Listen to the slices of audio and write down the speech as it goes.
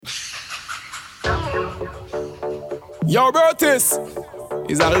Yo, Bertis,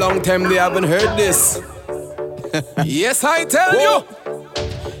 it's a long time they haven't heard this. Yes, I tell you.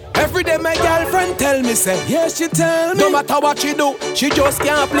 Every day my girlfriend tell me, say, yes, she tell me. No matter what she do, she just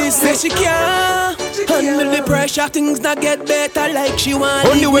can't please. Say she can't handle the pressure, things not get better like she want.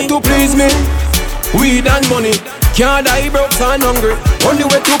 Only way to please me, weed and money. Can't die broke and hungry. Only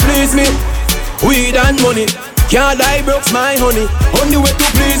way to please me, weed and money. Can't die broke my honey. Only way to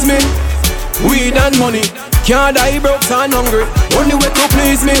please me, weed and money. Can't die broke and hungry. Only way to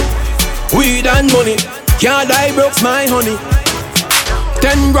please me, weed and money. Can't die broke my honey.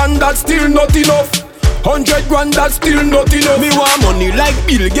 10 grand that's still not enough. 100 grand that's still not enough. Me want money like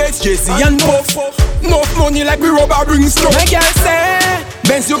Bill Gates, Jesse and Puff. Enough money like we rubber bring stuff. My girl say,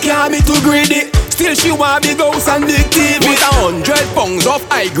 Benz you can't be too greedy. Still she want big house and big TV. With 100 pounds of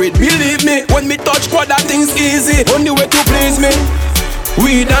high grade, believe me. When me touch quad that thing's easy. Only way to please me,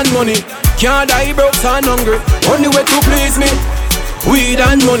 weed and money. Can't die broke and hungry. Only way to please me, weed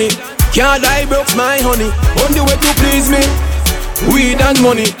and money. Can't die broke my honey. Only way to please me, weed and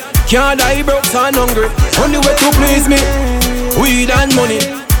money. Can't die broke and hungry. Only way to please me, weed and money.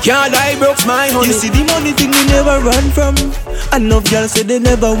 Can't die broke my honey. You see the money thing we never run from. Enough y'all say they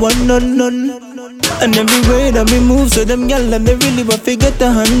never want none. And everywhere that we move, so them y'all them they really want to get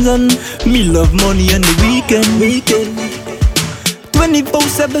their hands on. Me love money on the weekend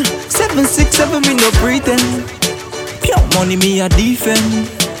 24/7, 767 me no pretend. Pure money me a defend.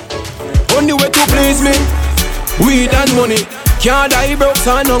 Only way to please me, weed and money. Can't die broke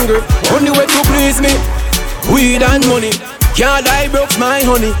and hungry. Only way to please me, weed and money. Can't die broke my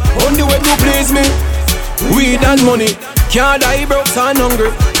honey. Only way to please me, weed and money. Can't die broke and hungry.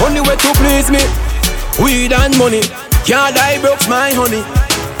 Only way to please me, weed and money. Can't die broke my honey.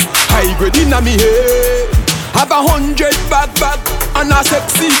 High grade inna me head. Have 100 bag and a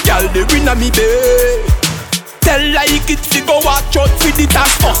sexy girl they inna me bed. Tell like it fi go watch out fi the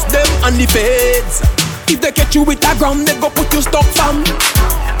tax bust them and the feds. If they catch you with a gram, they go put you stuck fam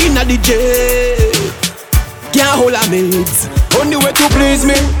inna the jail. Can't hold a maids. Only way to please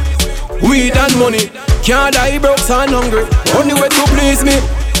me, weed and money. Can't die broke and hungry. Only way to please me,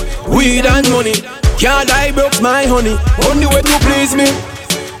 weed and money. Can't die broke my honey. Only way to please me,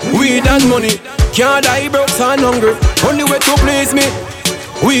 weed and money. Can't die broke and hungry. Only way to please me,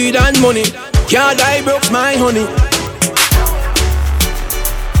 weed and money. Can't die broke my honey.